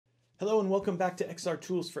Hello and welcome back to XR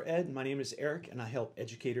Tools for Ed. My name is Eric and I help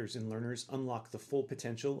educators and learners unlock the full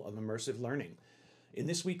potential of immersive learning. In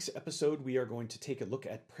this week's episode, we are going to take a look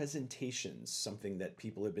at presentations, something that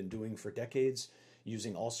people have been doing for decades,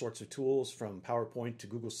 using all sorts of tools from PowerPoint to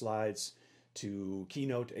Google Slides to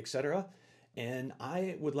Keynote, etc. And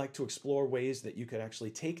I would like to explore ways that you could actually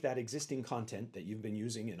take that existing content that you've been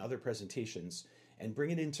using in other presentations and bring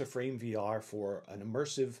it into Frame VR for an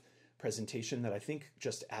immersive presentation that I think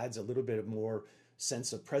just adds a little bit of more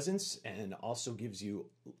sense of presence and also gives you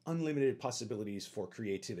unlimited possibilities for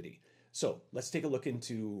creativity. So let's take a look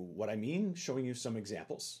into what I mean, showing you some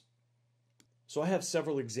examples. So I have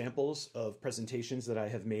several examples of presentations that I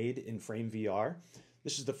have made in Frame VR.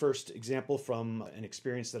 This is the first example from an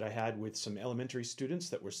experience that I had with some elementary students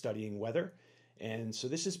that were studying weather. And so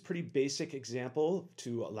this is a pretty basic example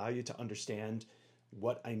to allow you to understand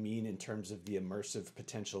what I mean in terms of the immersive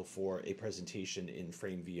potential for a presentation in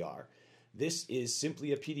Frame VR. This is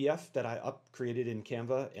simply a PDF that I created in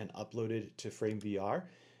Canva and uploaded to Frame VR.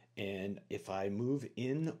 And if I move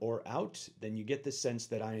in or out, then you get the sense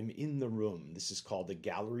that I am in the room. This is called the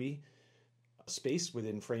gallery space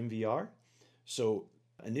within Frame VR. So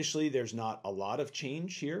initially, there's not a lot of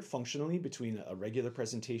change here functionally between a regular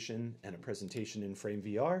presentation and a presentation in Frame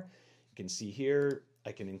VR. You can see here,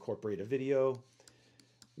 I can incorporate a video.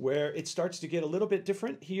 Where it starts to get a little bit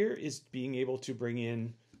different here is being able to bring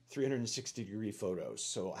in 360-degree photos.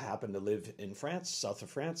 So I happen to live in France, south of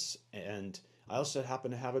France, and I also happen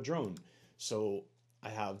to have a drone. So I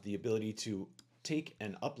have the ability to take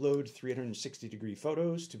and upload 360-degree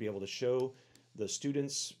photos to be able to show the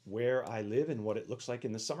students where I live and what it looks like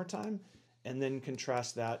in the summertime, and then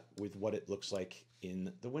contrast that with what it looks like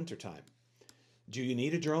in the wintertime. Do you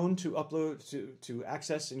need a drone to upload, to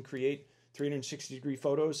access and create 360-degree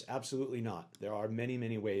photos? Absolutely not. There are many,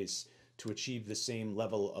 many ways to achieve the same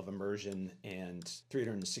level of immersion and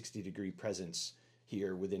 360-degree presence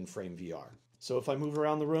here within Frame VR. So if I move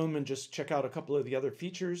around the room and just check out a couple of the other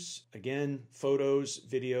features, again, photos,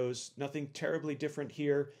 videos, nothing terribly different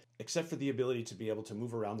here, except for the ability to be able to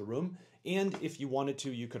move around the room. And if you wanted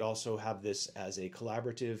to, you could also have this as a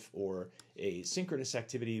collaborative or a synchronous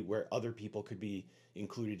activity where other people could be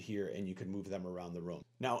included here and you could move them around the room.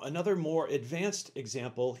 Now, another more advanced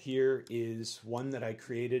example here is one that I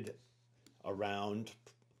created around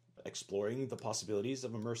exploring the possibilities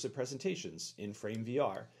of immersive presentations in Frame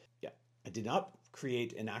VR. Yeah, I did not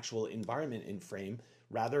create an actual environment in Frame.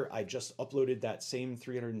 Rather, I just uploaded that same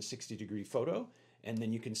 360-degree photo, and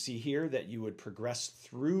then you can see here that you would progress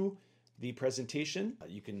through the presentation.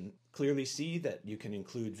 You can clearly see that you can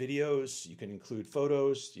include videos, you can include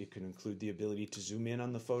photos, you can include the ability to zoom in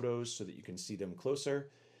on the photos so that you can see them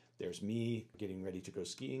closer. There's me getting ready to go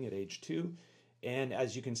skiing at age 2. And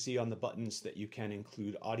as you can see on the buttons that you can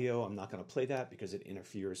include audio. I'm not going to play that because it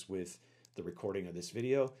interferes with the recording of this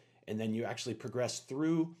video. And then you actually progress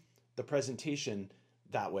through the presentation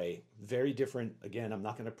that way. Very different. Again, I'm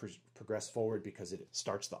not going to progress forward because it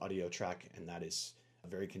starts the audio track, and that is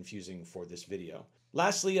very confusing for this video.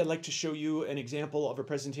 Lastly, I'd like to show you an example of a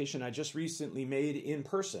presentation I just recently made in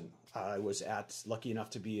person. I was lucky enough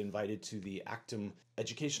to be invited to the Actum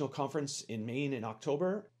Educational Conference in Maine in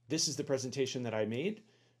October. This is the presentation that I made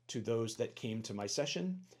to those that came to my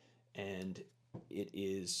session, and it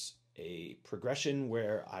is a progression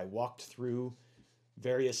where I walked through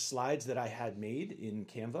various slides that I had made in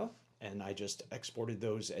Canva, and I just exported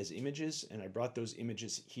those as images, and I brought those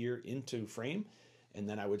images here into Frame. And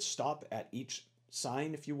then I would stop at each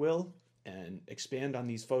sign, if you will, and expand on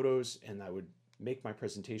these photos, and I would make my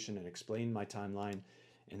presentation and explain my timeline,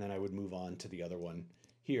 and then I would move on to the other one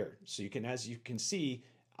here. So you can, as you can see,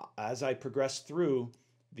 as I progress through,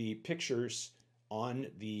 the pictures on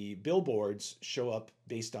the billboards show up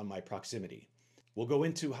based on my proximity. We'll go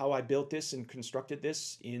into how I built this and constructed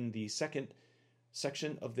this in the second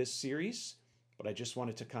section of this series, but I just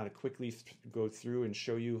wanted to kind of quickly go through and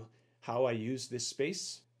show you how I use this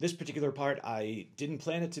space. This particular part, I didn't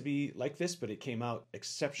plan it to be like this, but it came out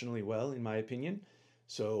exceptionally well in my opinion.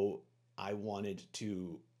 So I wanted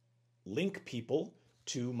to link people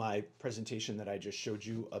to my presentation that I just showed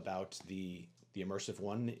you about the immersive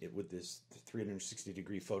one with this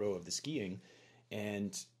 360-degree photo of the skiing.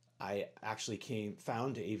 And I actually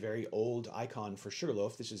found a very old icon for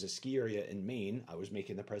Sugarloaf. This is a ski area in Maine. I was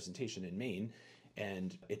making the presentation in Maine,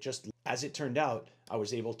 and it just, as it turned out, I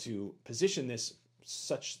was able to position this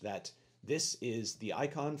such that this is the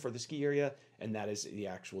icon for the ski area, and that is the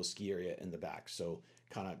actual ski area in the back. So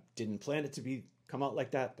kind of didn't plan it to come out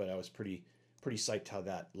like that, but I was pretty psyched how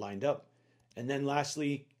that lined up. And then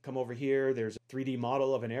lastly, come over here, there's a 3D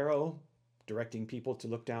model of an arrow directing people to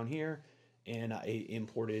look down here, and I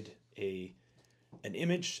imported an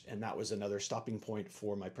image, and that was another stopping point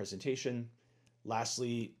for my presentation.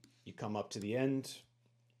 Lastly, you come up to the end,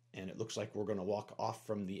 and it looks like we're going to walk off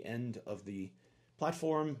from the end of the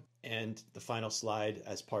platform. And the final slide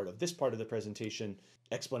as part of this part of the presentation,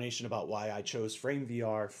 explanation about why I chose Frame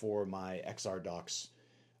VR for my XR Docs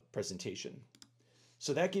presentation.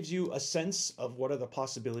 So that gives you a sense of what are the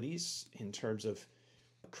possibilities in terms of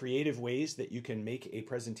creative ways that you can make a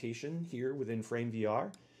presentation here within Frame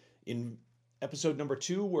VR. In episode number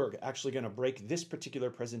 2, we're actually going to break this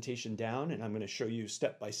particular presentation down, and I'm going to show you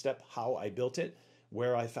step by step how I built it,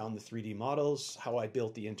 where I found the 3D models, how I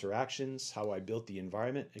built the interactions, how I built the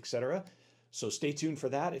environment, etc. So stay tuned for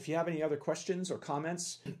that. If you have any other questions or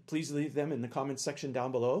comments, please leave them in the comments section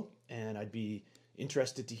down below, and I'd be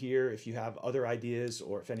interested to hear if you have other ideas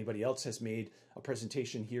or if anybody else has made a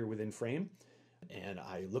presentation here within Frame. And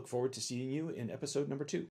I look forward to seeing you in episode number 2.